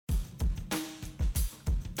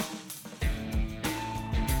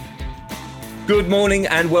Good morning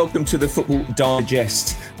and welcome to the Football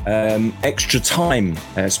Digest extra time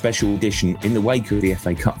special edition in the wake of the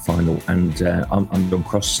FA Cup final. And I'm John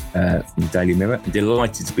Cross from the Daily Mirror. I'm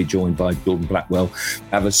delighted to be joined by Jordan Blackwell.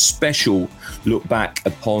 Have a special look back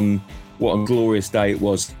upon what a glorious day it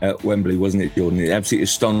was at Wembley, wasn't it, Jordan? An absolutely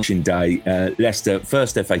astonishing day. Leicester,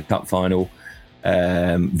 first FA Cup final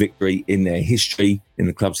victory in their history, in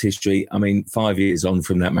the club's history. I mean, 5 years on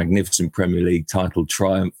from that magnificent Premier League title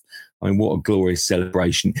triumph. I mean, what a glorious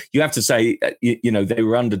celebration. You have to say, you know, they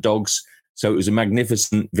were underdogs, so it was a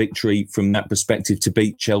magnificent victory from that perspective to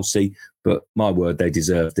beat Chelsea. But my word, they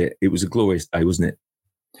deserved it. It was a glorious day, wasn't it?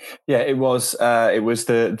 Yeah, it was. It was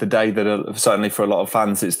the day that certainly for a lot of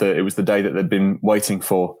fans, it was the day that they'd been waiting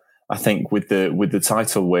for. I think with the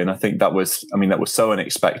title win, I think that was so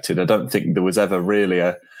unexpected. I don't think there was ever really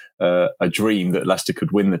a dream that Leicester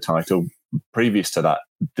could win the title. Previous to that,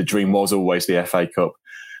 the dream was always the FA Cup.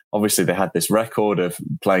 Obviously, they had this record of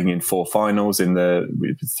playing in 4 finals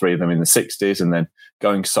with 3 of them in the 60s, and then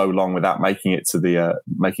going so long without making it to the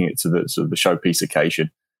sort of the showpiece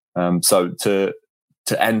occasion. So to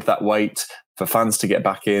end that wait, for fans to get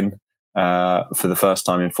back in for the first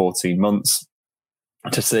time in 14 months,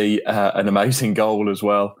 to see an amazing goal as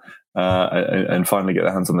well, and finally get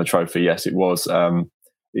their hands on the trophy. Yes, it was.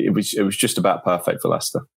 It was just about perfect for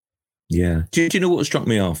Leicester. Yeah. Do you know what struck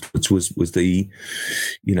me afterwards was the,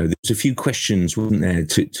 you know, there's a few questions, wasn't there,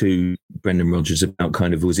 to Brendan Rodgers about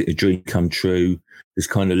kind of, was it a dream come true? This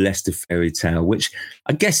kind of Leicester fairy tale, which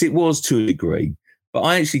I guess it was to a degree. But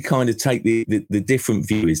I actually kind of take the different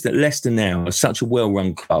view is that Leicester now are such a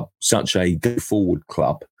well-run club, such a go-forward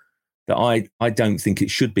club, that I don't think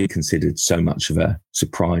it should be considered so much of a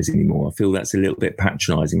surprise anymore. I feel that's a little bit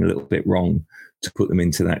patronising, a little bit wrong to put them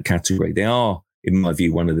into that category. They are, in my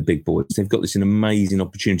view, one of the big boys. They've got this an amazing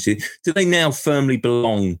opportunity. Do they now firmly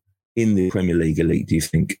belong in the Premier League elite, do you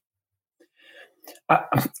think?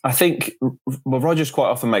 I think, well, Rodgers quite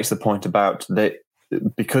often makes the point about that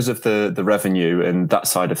because of the revenue and that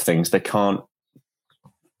side of things, they can't,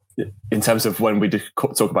 in terms of when we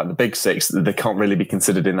talk about the big 6, they can't really be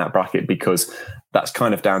considered in that bracket because that's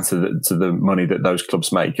kind of down to the money that those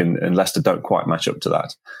clubs make, and Leicester don't quite match up to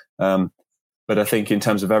that. But I think in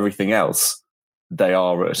terms of everything else, they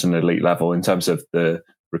are at an elite level in terms of the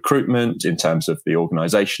recruitment, in terms of the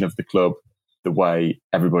organisation of the club, the way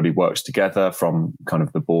everybody works together from kind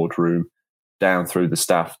of the boardroom down through the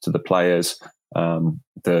staff to the players,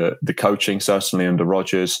 the coaching, certainly under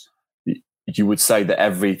Rodgers. You would say that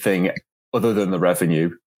everything other than the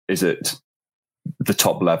revenue is at the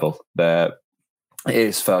top level. There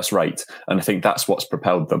is first rate. And I think that's what's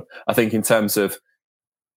propelled them. I think in terms of,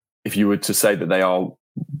 if you were to say that they are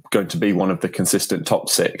going to be one of the consistent top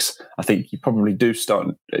 6, I think you probably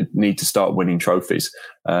need to start winning trophies,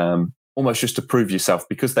 almost just to prove yourself,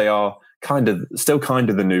 because they are still kind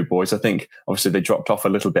of the new boys. I think obviously they dropped off a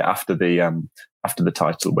little bit after the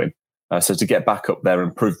title win. So to get back up there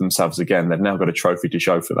and prove themselves again, they've now got a trophy to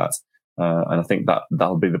show for that. And I think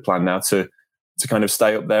that'll be the plan now to kind of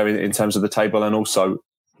stay up there in terms of the table and also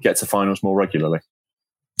get to finals more regularly.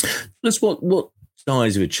 That's what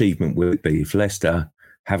size of achievement will it be if Leicester,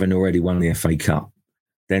 having already won the FA Cup,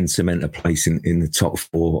 then cement a place in the top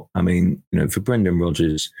 4? I mean, you know, for Brendan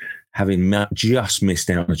Rodgers, having just missed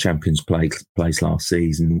out on a Champions place last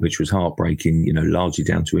season, which was heartbreaking, you know, largely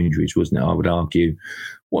down to injuries, wasn't it? I would argue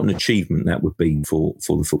what an achievement that would be for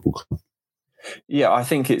the football club. Yeah, I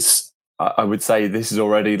think I would say this is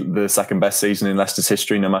already the second best season in Leicester's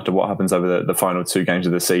history, no matter what happens over the final 2 games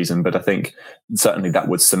of the season. But I think certainly that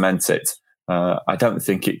would cement it. I don't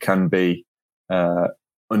think it can be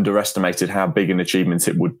underestimated how big an achievement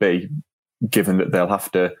it would be, given that they'll have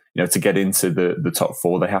to, you know, to get into the top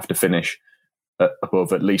 4, they have to finish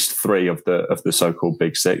above at least 3 of the so-called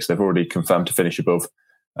big 6. They've already confirmed to finish above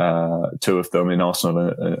 2 of them in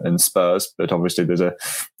Arsenal and Spurs, but obviously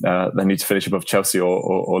they need to finish above Chelsea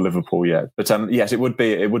or Liverpool yet. But yes, it would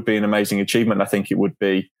be an amazing achievement. I think it would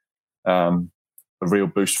be a real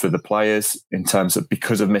boost for the players in terms of,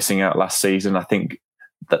 because of missing out last season. I think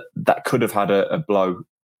that could have had a blow,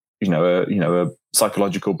 a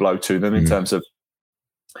psychological blow to them in terms of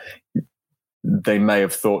they may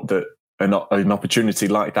have thought that an opportunity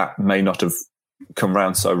like that may not have come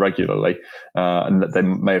round so regularly, and that they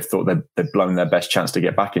may have thought they'd blown their best chance to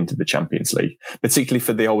get back into the Champions League, particularly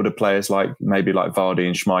for the older players like Vardy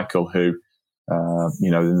and Schmeichel, who,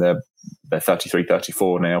 they're 33,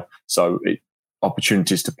 34 now. So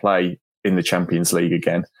opportunities to play in the Champions League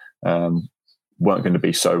again weren't going to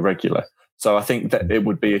be so regular. So I think that it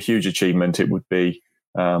would be a huge achievement. It would be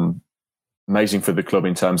amazing for the club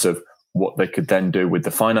in terms of what they could then do with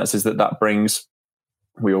the finances that brings.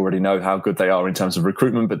 We already know how good they are in terms of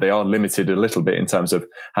recruitment, but they are limited a little bit in terms of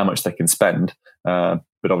how much they can spend.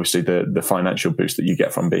 But obviously, the financial boost that you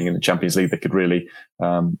get from being in the Champions League, they could really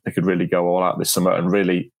go all out this summer and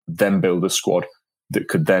really then build a squad that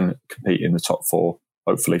could then compete in the top four,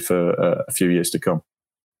 hopefully for a few years to come.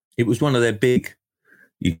 It was one of their big,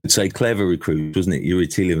 you could say, clever recruits, wasn't it? Yuri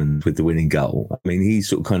Tielemans with the winning goal. I mean, he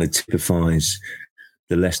sort of kind of typifies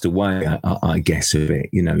the Leicester way, I guess, a bit.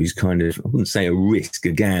 You know, he's kind of, I wouldn't say a risk,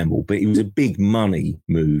 a gamble, but it was a big money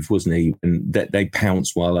move, wasn't he? And that they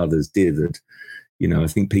pounced while others did. That, you know, I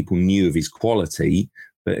think people knew of his quality,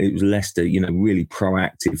 but it was Leicester, you know, really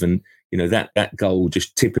proactive. And, you know, that goal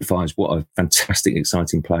just typifies what a fantastic,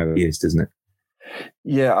 exciting player he is, doesn't it?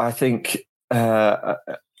 Yeah, I think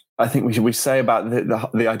we say about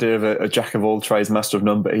the idea of a jack of all trades, master of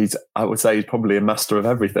none, but I would say he's probably a master of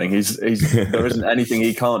everything. He's there isn't anything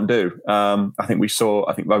he can't do. I think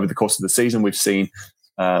over the course of the season we've seen.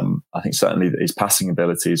 I think certainly that his passing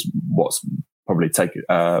ability is what's probably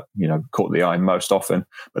caught the eye most often.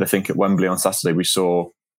 But I think at Wembley on Saturday we saw,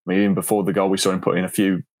 even before the goal, we saw him put in a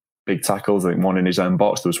few big tackles. I think one in his own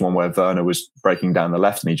box. There was one where Werner was breaking down the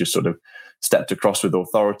left and he just sort of stepped across with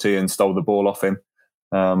authority and stole the ball off him.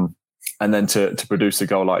 And then to produce a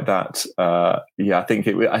goal like that, I think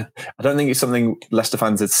I don't think it's something Leicester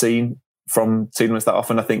fans had seen from Tielemans that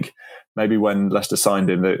often. I think maybe when Leicester signed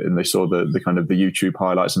him and they saw the kind of the YouTube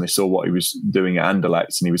highlights and they saw what he was doing at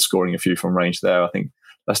Anderlecht and he was scoring a few from range there, I think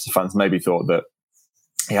Leicester fans maybe thought that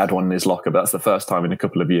he had one in his locker. But that's the first time in a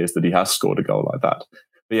couple of years that he has scored a goal like that.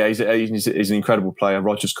 But yeah, he's an incredible player.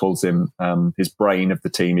 Rodgers calls him his brain of the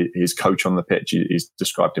team, his coach on the pitch. He's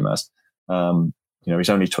described him as. He's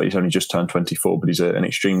only just turned 24, but he's an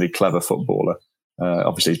extremely clever footballer.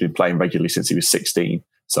 Obviously, he's been playing regularly since he was 16.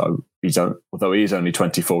 So although he is only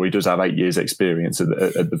 24, he does have 8 years' experience at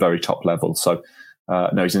the very top level. So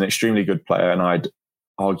he's an extremely good player, and I'd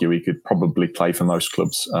argue he could probably play for most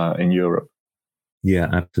clubs in Europe. Yeah,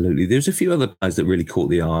 absolutely. There's a few other players that really caught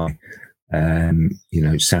the eye.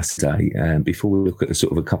 Saturday, before we look at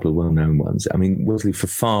a couple of well-known ones. I mean, Wesley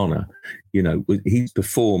Fofana, his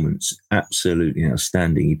performance, absolutely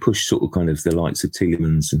outstanding. He pushed sort of kind of the likes of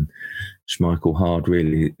Tielemans and Schmeichel hard,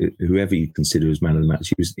 really, whoever you consider as man of the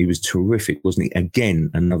match. He was terrific, wasn't he? Again,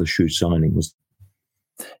 another shrewd signing, wasn't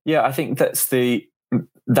he? Yeah, I think that's the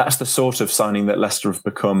sort of signing that Leicester have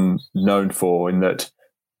become known for, in that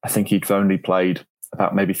I think he'd only played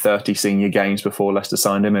about maybe 30 senior games before Leicester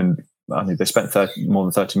signed him, and I mean, they spent more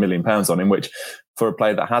than £30 million on him, which for a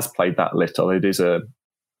player that has played that little, it is a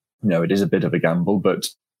bit of a gamble. But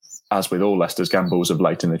as with all Leicester's gambles of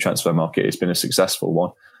late in the transfer market, it's been a successful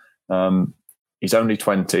one. He's only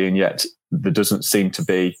 20, and yet there doesn't seem to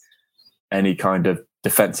be any kind of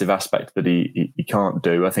defensive aspect that he can't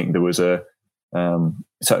do. I think there was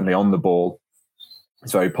certainly on the ball,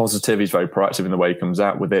 he's very positive. He's very proactive in the way he comes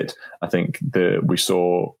out with it. I think we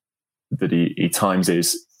saw that he times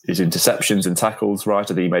his interceptions and tackles right. I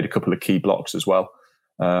think he made a couple of key blocks as well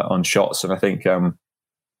on shots. And I think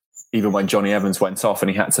even when Johnny Evans went off and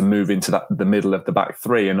he had to move into the middle of the back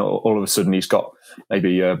three, and all of a sudden he's got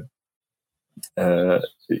maybe there's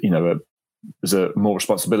a more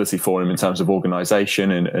responsibility for him in terms of organisation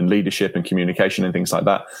and leadership and communication and things like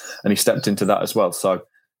that. And he stepped into that as well. So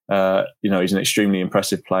he's an extremely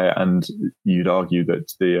impressive player, and you'd argue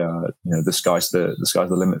that the sky's the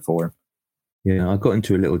limit for him. Yeah, I got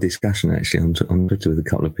into a little discussion actually on Twitter with a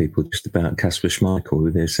couple of people just about Kasper Schmeichel,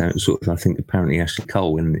 with this sort of, I think apparently Ashley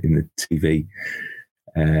Cole in the TV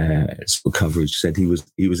sort of coverage said he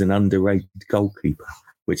was an underrated goalkeeper,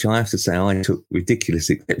 which I have to say I took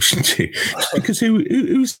ridiculous exception to, because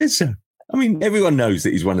who says so? I mean, everyone knows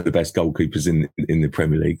that he's one of the best goalkeepers in the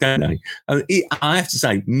Premier League, don't they? I have to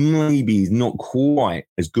say, maybe he's not quite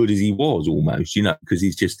as good as he was almost, because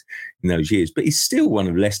he's just in those years. But he's still one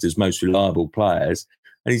of Leicester's most reliable players,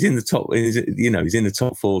 and he's in the top. He's in the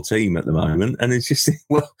top 4 team at the moment, and it's just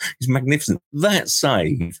he's magnificent. That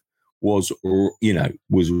save was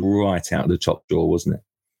right out of the top drawer, wasn't it?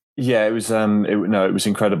 Yeah, it was. It was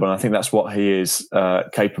incredible, and I think that's what he is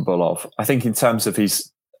capable of. I think in terms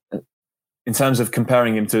of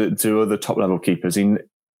comparing him to other top level keepers, he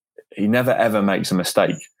never ever makes a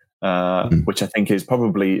mistake, which I think is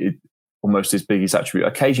probably almost his biggest attribute.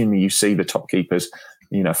 Occasionally you see the top keepers,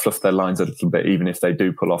 fluff their lines a little bit, even if they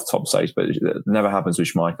do pull off top saves, but it never happens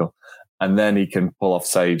with Schmeichel. And then he can pull off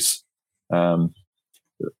saves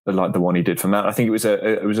like the one he did from that. I think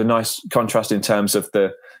it was a nice contrast in terms of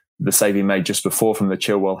the save he made just before from the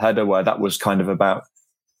Chilwell header, where that was kind of about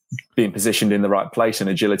being positioned in the right place and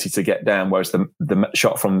agility to get down, whereas the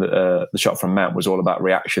shot from Mount was all about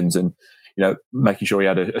reactions and making sure he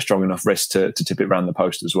had a strong enough wrist to tip it around the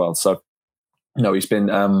post as well. So he's been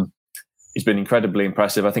incredibly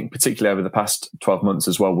impressive. I think particularly over the past 12 months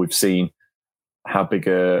as well, we've seen how big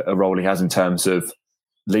a role he has in terms of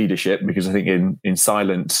leadership, because I think in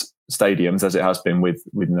silent stadiums, as it has been with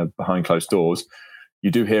behind closed doors, you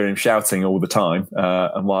do hear him shouting all the time.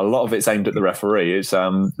 And while a lot of it's aimed at the referee,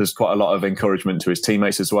 there's quite a lot of encouragement to his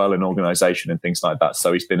teammates as well, and organisation and things like that.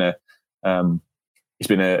 So he's been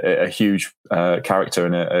a huge character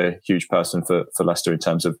and a huge person for Leicester in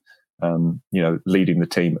terms of leading the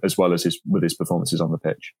team as well as with his performances on the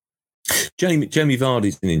pitch. Jamie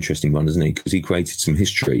Vardy's an interesting one, isn't he? Because he created some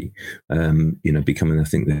history, becoming, I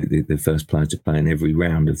think, the first player to play in every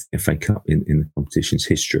round of FA Cup in the competition's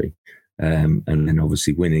history, and then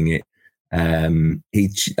obviously winning it. He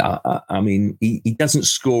doesn't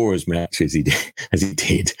score as much as he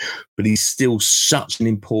did, but he's still such an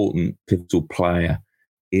important, pivotal player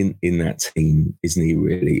in that team, isn't he?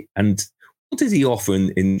 Really, and what does he offer in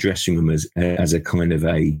the dressing room as a kind of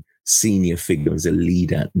a senior figure, as a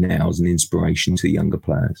leader now, as an inspiration to younger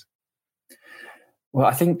players? Well,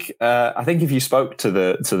 I think if you spoke to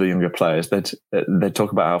the younger players, they'd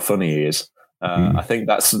talk about how funny he is. I think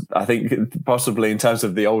possibly in terms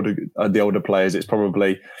of the older players, it's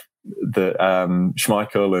probably the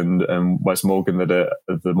Schmeichel and Wes Morgan that are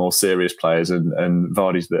the more serious players, and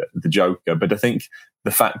Vardy's the joker. But I think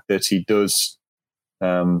the fact that he does.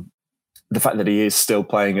 The fact that he is still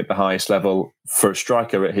playing at the highest level for a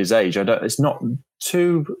striker at his age, it's not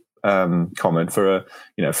too common for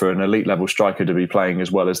an elite level striker to be playing as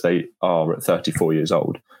well as they are at 34 years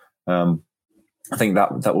old. I think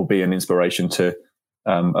that will be an inspiration to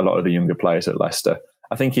a lot of the younger players at Leicester.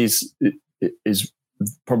 I think is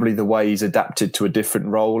probably the way he's adapted to a different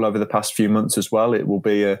role over the past few months as well. It will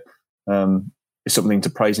be something to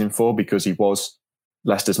praise him for, because he was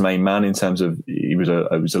Leicester's main man in terms of he was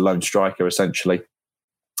a lone striker essentially,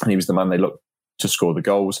 and he was the man they looked to score the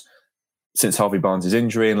goals. Since Harvey Barnes'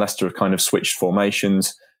 injury and Leicester have kind of switched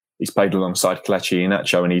formations, he's played alongside Kelechi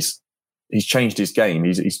Iheanacho, and he's changed his game.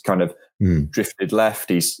 He's kind of drifted left.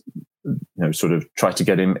 He's sort of tried to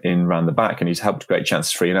get him in around the back, and he's helped create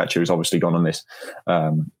chances for Iheanacho, who's obviously gone on this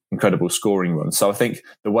incredible scoring run. So I think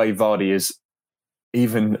the way Vardy is,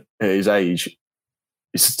 even at his age,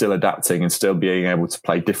 is still adapting and still being able to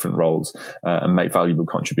play different roles and make valuable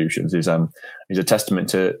contributions is a testament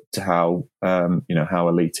to how how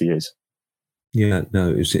elite he is. Yeah, no,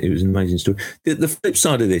 it was an amazing story. The flip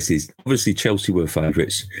side of this is obviously Chelsea were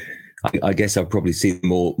favourites. I guess I've probably seen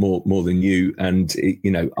more than you, and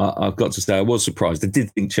I've got to say I was surprised. I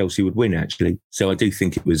did think Chelsea would win, actually, so I do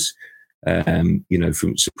think it was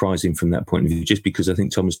from surprising from that point of view, just because I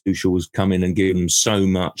think Thomas Tuchel was come in and given them so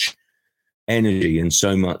much energy and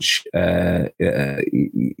so much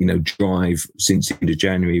drive since the end of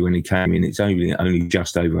January when he came in. It's only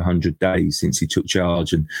just over 100 days since he took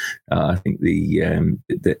charge, and I think the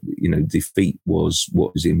defeat was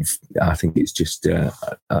what was in. I think it's just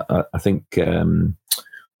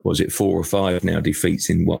was it 4 or 5 now defeats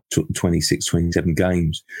in 26, 27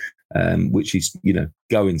 games, which is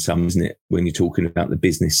going some, isn't it, when you're talking about the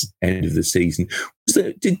business end of the season.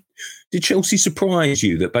 Did Chelsea surprise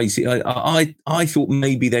you that basically I thought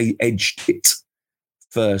maybe they edged it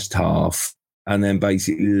first half, and then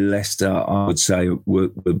basically Leicester, I would say, were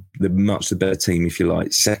much the better team, if you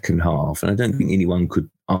like, second half. And I don't think anyone could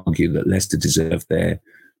argue that Leicester deserved their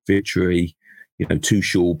victory.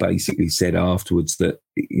 Tuchel basically said afterwards that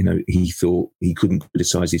he thought he couldn't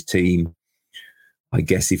criticise his team. I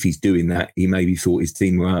guess if he's doing that, he maybe thought his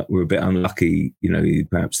team were a bit unlucky.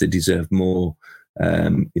 Perhaps they deserved more.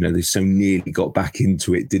 They so nearly got back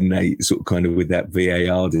into it, didn't they? Sort of kind of with that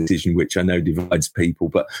VAR decision, which I know divides people.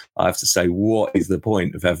 But I have to say, what is the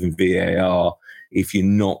point of having VAR if you're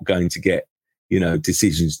not going to get,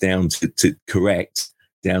 decisions down to correct,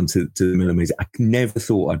 down to the millimetres? I never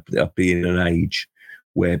thought I'd be in an age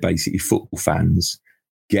where basically football fans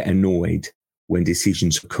get annoyed when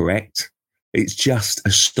decisions are correct. It's just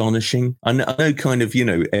astonishing. I know kind of,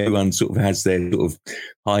 everyone sort of has their sort of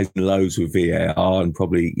highs and lows with VAR, and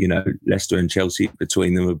probably, Leicester and Chelsea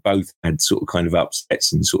between them have both had sort of kind of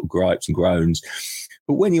upsets and sort of gripes and groans.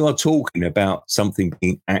 But when you are talking about something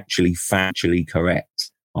being actually factually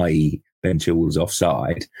correct, i.e. Ben Chilwell's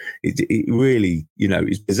offside, it really,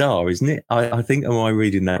 is bizarre, isn't it? I think, am I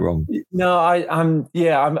reading that wrong? No, I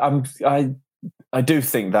do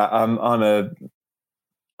think that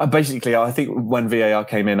basically, I think when VAR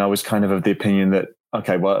came in, I was kind of the opinion that,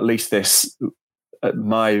 okay, well, at least this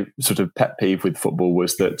my sort of pet peeve with football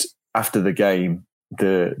was that after the game,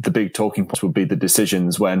 the big talking points would be the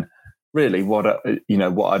decisions, when really what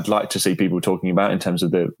I'd like to see people talking about in terms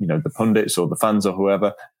of the pundits or the fans or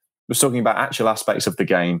whoever was talking about actual aspects of the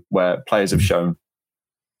game where players have shown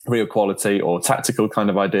real quality or tactical kind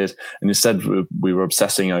of ideas, and instead we were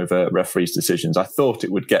obsessing over referees' decisions. I thought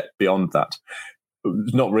it would get beyond that.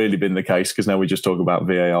 It's not really been the case, because now we just talk about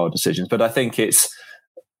VAR decisions. But I think it's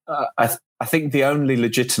I think the only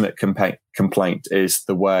legitimate complaint is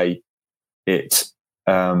the way it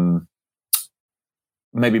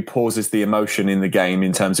maybe pauses the emotion in the game,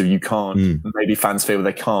 in terms of you can't, maybe fans feel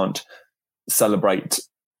they can't celebrate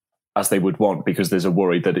as they would want because there's a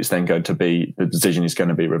worry that it's then going to be, the decision is going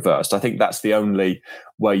to be reversed. I think that's the only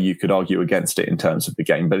way you could argue against it in terms of the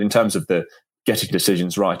game. But in terms of the getting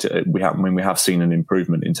decisions right, we have seen an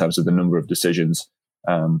improvement in terms of the number of decisions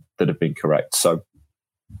that have been correct. So,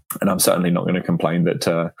 and I'm certainly not going to complain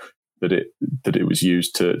that it was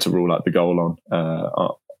used to rule out the goal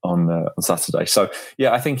on Saturday. So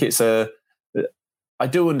yeah, I think I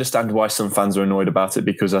do understand why some fans are annoyed about it,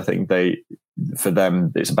 because I think for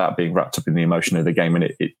them, it's about being wrapped up in the emotion of the game, and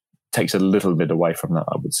it takes a little bit away from that,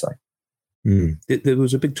 I would say. There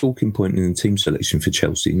was a big talking point in the team selection for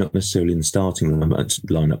Chelsea, not necessarily in the starting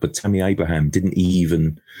lineup, but Tammy Abraham didn't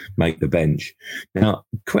even make the bench. Now,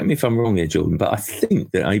 correct me if I'm wrong here, Jordan, but I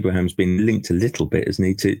think that Abraham's been linked a little bit,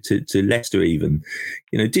 hasn't he, to Leicester even.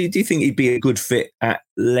 Do you think he'd be a good fit at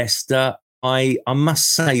Leicester? I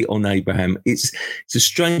must say on Abraham, it's a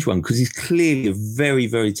strange one, because he's clearly a very,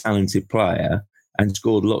 very talented player and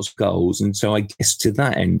scored lots of goals. And so I guess to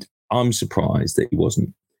that end, I'm surprised that he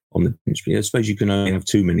wasn't on the bench. I suppose you can only have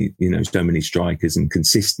so many strikers, and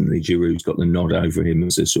consistently Giroud's got the nod over him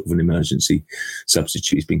as a sort of an emergency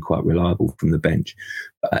substitute. He's been quite reliable from the bench.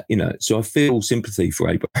 So I feel sympathy for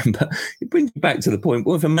Abraham, but it brings me back to the point,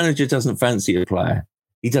 what if a manager doesn't fancy a player?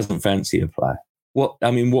 He doesn't fancy a player. What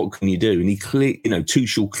can you do? And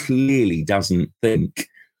Tuchel clearly doesn't think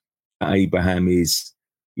that Abraham is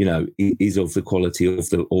of the quality of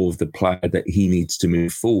the player that he needs to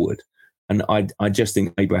move forward. And I just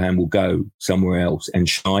think Abraham will go somewhere else and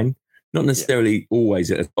shine, not necessarily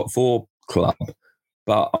always at a top four club,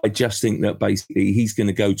 but I just think that basically he's going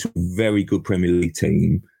to go to a very good Premier League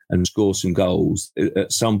team and score some goals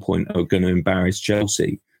at some point are going to embarrass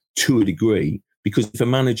Chelsea to a degree, because if a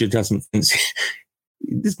manager doesn't fancy,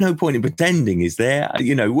 there's no point in pretending, is there?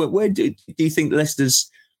 Where do you think Leicester's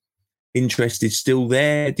interest is still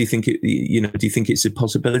there? Do you think it's a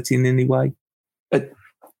possibility in any way?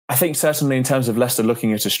 I think certainly in terms of Leicester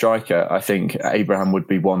looking at a striker, I think Abraham would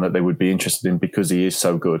be one that they would be interested in, because he is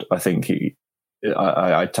so good. I think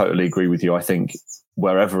I totally agree with you. I think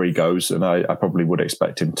wherever he goes, and I probably would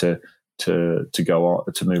expect him to go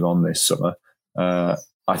on, to move on this summer.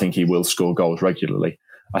 I think he will score goals regularly.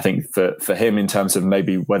 I think for him, in terms of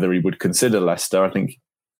maybe whether he would consider Leicester, I think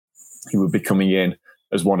he would be coming in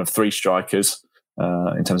as one of three strikers.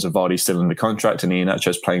 In terms of Vardy still in the contract, and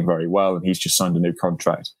Iheanacho's playing very well, and he's just signed a new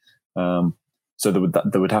contract. So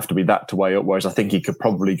there would have to be that to weigh up. Whereas I think he could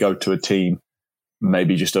probably go to a team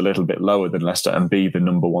maybe just a little bit lower than Leicester and be the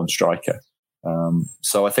number one striker.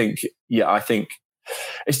 So I think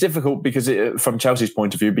it's difficult because from Chelsea's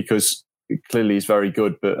point of view, because clearly he's very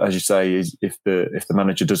good, but as you say, if the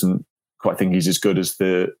manager doesn't quite think he's as good as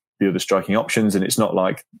the other striking options, and it's not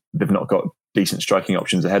like they've not got decent striking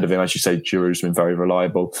options ahead of him. As you say, Giroud's been very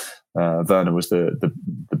reliable. Werner was the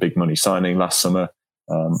big money signing last summer.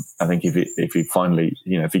 I think if he finally,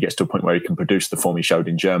 if he gets to a point where he can produce the form he showed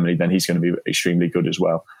in Germany, then he's going to be extremely good as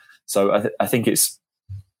well. So I think it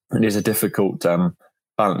is a difficult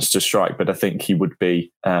balance to strike, but I think he would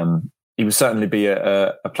certainly be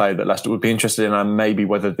a player that Leicester would be interested in, and maybe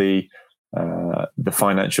whether the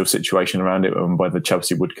financial situation around it, and whether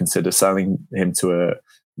Chelsea would consider selling him to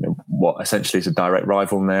what essentially is a direct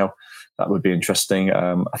rival now. That would be interesting.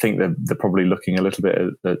 I think they're probably looking a little bit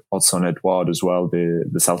at Odsonne Edouard as well,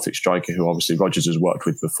 the Celtic striker who obviously Rodgers has worked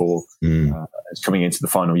with before. Is coming into the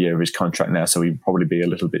final year of his contract now, so he'd probably be a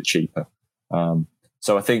little bit cheaper.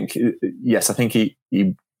 So I think, yes, I think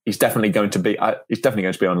he's definitely going to be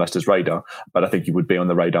on Leicester's radar, but I think he would be on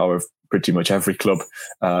the radar of pretty much every club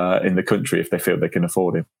in the country if they feel they can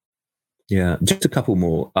afford him. Yeah, just a couple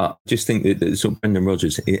more. Just think that sort of Brendan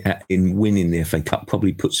Rodgers in winning the FA Cup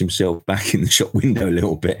probably puts himself back in the shop window a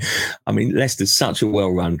little bit. I mean, Leicester's such a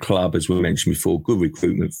well-run club, as we mentioned before. Good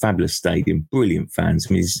recruitment, fabulous stadium, brilliant fans.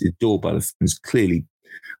 I mean, he's adored by the fans. Clearly,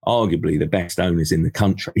 arguably the best owners in the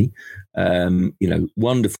country.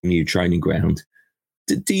 Wonderful new training ground.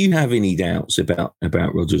 Do you have any doubts about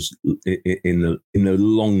Rodgers in the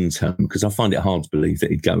long term? Because I find it hard to believe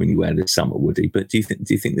that he'd go anywhere this summer, would he? But do you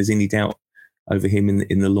think there's any doubt over him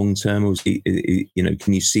in the long term, or is he,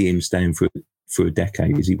 can you see him staying for a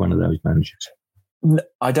decade? Is he one of those managers?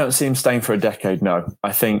 I don't see him staying for a decade. No,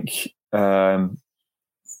 I think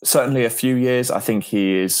certainly a few years. I think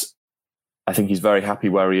he's very happy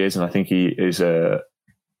where he is, and I think he's a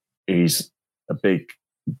big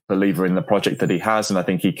believer in the project that he has, and I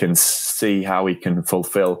think he can see how he can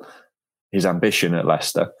fulfil his ambition at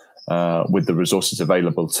Leicester with the resources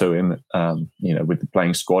available to him, with the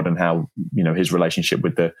playing squad, and how his relationship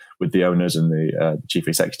with the owners and the chief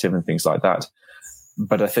executive and things like that.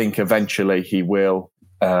 But I think eventually he will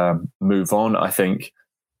move on. I think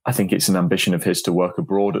it's an ambition of his to work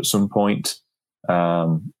abroad at some point. I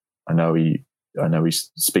know he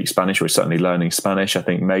speaks Spanish, or he's certainly learning Spanish. I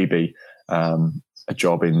think maybe a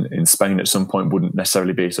job in Spain at some point wouldn't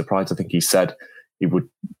necessarily be a surprise. I think he said he would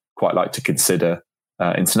quite like to consider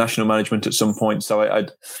international management at some point. So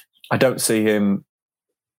I don't see him.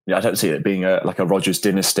 I don't see it being like a Rodgers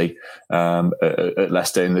dynasty at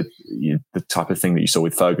Leicester, in the type of thing that you saw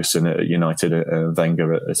with Ferguson at United,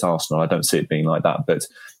 Wenger at Arsenal. I don't see it being like that. But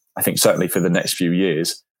I think certainly for the next few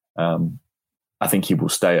years, I think he will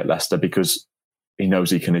stay at Leicester because he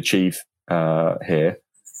knows he can achieve here.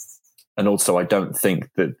 And also, I don't think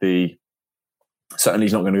that certainly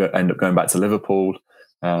he's not going to end up going back to Liverpool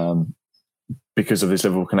because of his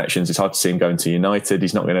Liverpool connections. It's hard to see him going to United.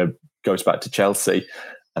 He's not going to go back to Chelsea.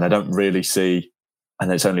 And I don't really see, and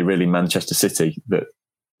it's only really Manchester City that,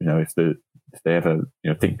 if they ever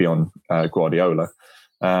think beyond Guardiola.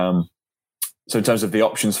 So in terms of the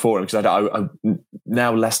options for him, because I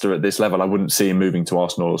now Leicester at this level, I wouldn't see him moving to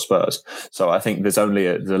Arsenal or Spurs. So I think there's only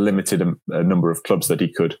a limited number of clubs that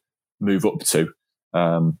he could move up to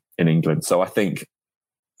in England. So I think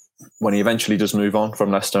when he eventually does move on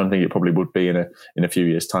from Leicester, I think it probably would be in a few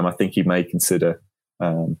years' time. I think he may consider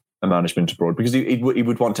a management abroad, because he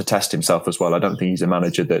would want to test himself as well. I don't think he's a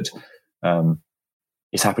manager that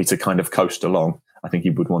is happy to kind of coast along. I think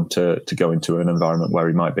he would want to go into an environment where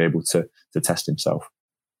he might be able to test himself.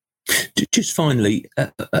 Just finally,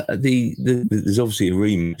 there's obviously a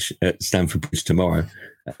rematch at Stamford Bridge tomorrow.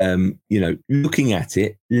 Looking at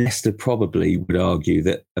it, Leicester probably would argue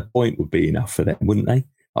that a point would be enough for them, wouldn't they?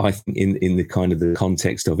 I think in the kind of the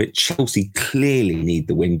context of it, Chelsea clearly need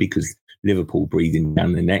the win because Liverpool breathing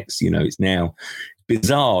down their necks. It's now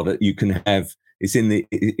bizarre that you can have, it's in the,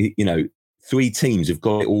 three teams have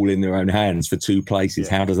got it all in their own hands for two places.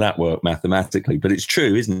 Yeah. How does that work mathematically? But it's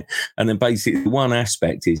true, isn't it? And then basically one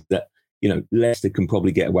aspect is that, Leicester can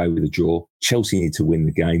probably get away with a draw. Chelsea need to win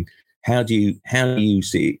the game. How do you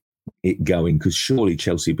see it going? Because surely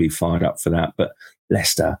Chelsea would be fired up for that. But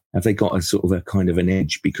Leicester, have they got a sort of a kind of an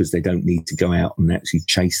edge because they don't need to go out and actually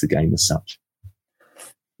chase the game as such?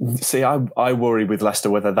 See, I worry with Leicester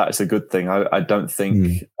whether that is a good thing. I don't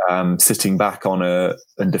think sitting back on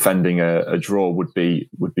and defending a draw would be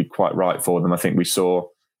quite right for them. I think we saw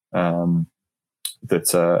that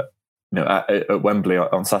at Wembley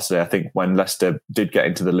on Saturday. I think when Leicester did get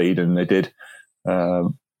into the lead and they did,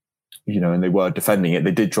 and they were defending it,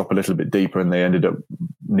 they did drop a little bit deeper, and they ended up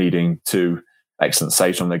needing two excellent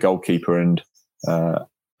saves from their goalkeeper and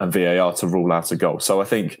VAR to rule out a goal. So I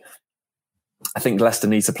think Leicester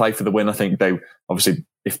needs to play for the win. I think they obviously,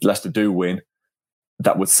 if Leicester do win,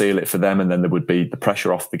 that would seal it for them, and then there would be the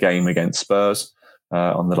pressure off the game against Spurs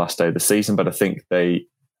on the last day of the season. But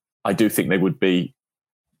I do think they would be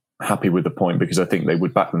happy with the point, because I think they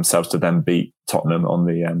would back themselves to then beat Tottenham on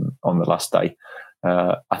the last day.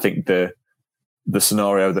 I think the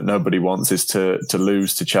scenario that nobody wants is to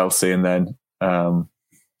lose to Chelsea and then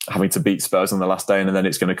having to beat Spurs on the last day, and then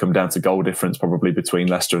it's going to come down to goal difference probably between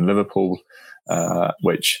Leicester and Liverpool,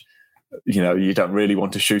 which you don't really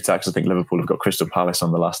want to shoot at, because I think Liverpool have got Crystal Palace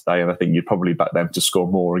on the last day, and I think you'd probably back them to score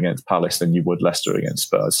more against Palace than you would Leicester against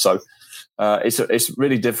Spurs. So it's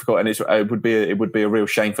really difficult, and it would be a real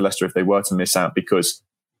shame for Leicester if they were to miss out, because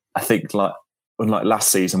I think unlike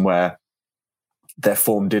last season where their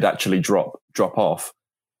form did actually drop off,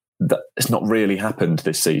 that it's not really happened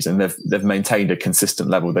this season. They've maintained a consistent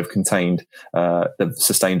level. They've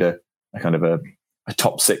sustained a kind of a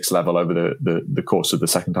top six level over the course of the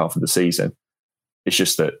second half of the season. It's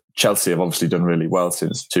just that Chelsea have obviously done really well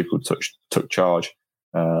since Tuchel took charge.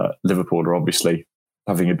 Liverpool are obviously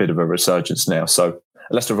having a bit of a resurgence now. So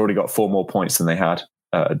Leicester have already got 4 more points than they had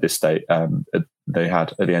at this stage. They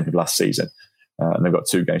had at the end of last season, and they've got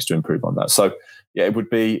 2 games to improve on that. So yeah, it would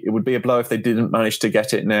be a blow if they didn't manage to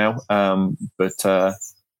get it now. But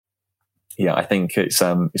yeah, I think it's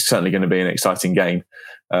certainly going to be an exciting game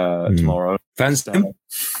tomorrow. Fans,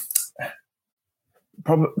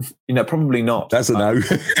 probably not. That's a no.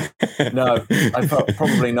 No,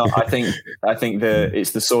 probably not. I think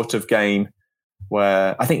it's the sort of game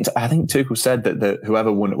where I think Tuchel said that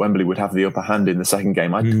whoever won at Wembley would have the upper hand in the second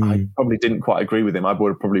game. I probably didn't quite agree with him. I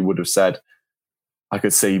would have said I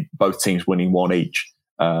could see both teams winning one each.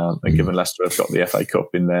 And given Leicester have got the FA Cup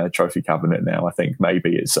in their trophy cabinet now, I think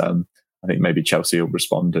maybe it's maybe Chelsea will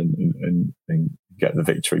respond and get the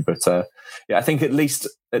victory. But yeah, I think at least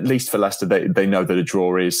for Leicester, they know that a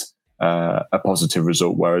draw is a positive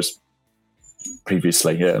result, whereas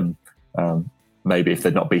previously, maybe if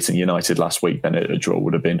they'd not beaten United last week, then a draw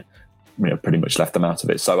would have been, pretty much left them out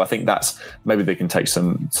of it. So I think that's maybe they can take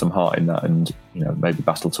some heart in that, and maybe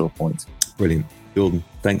battle to a point. Brilliant. Jordan,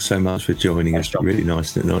 thanks so much for joining us. John. Really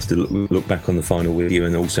nice to look back on the final with you,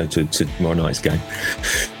 and also to tomorrow night's game.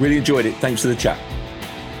 Really enjoyed it. Thanks for the chat.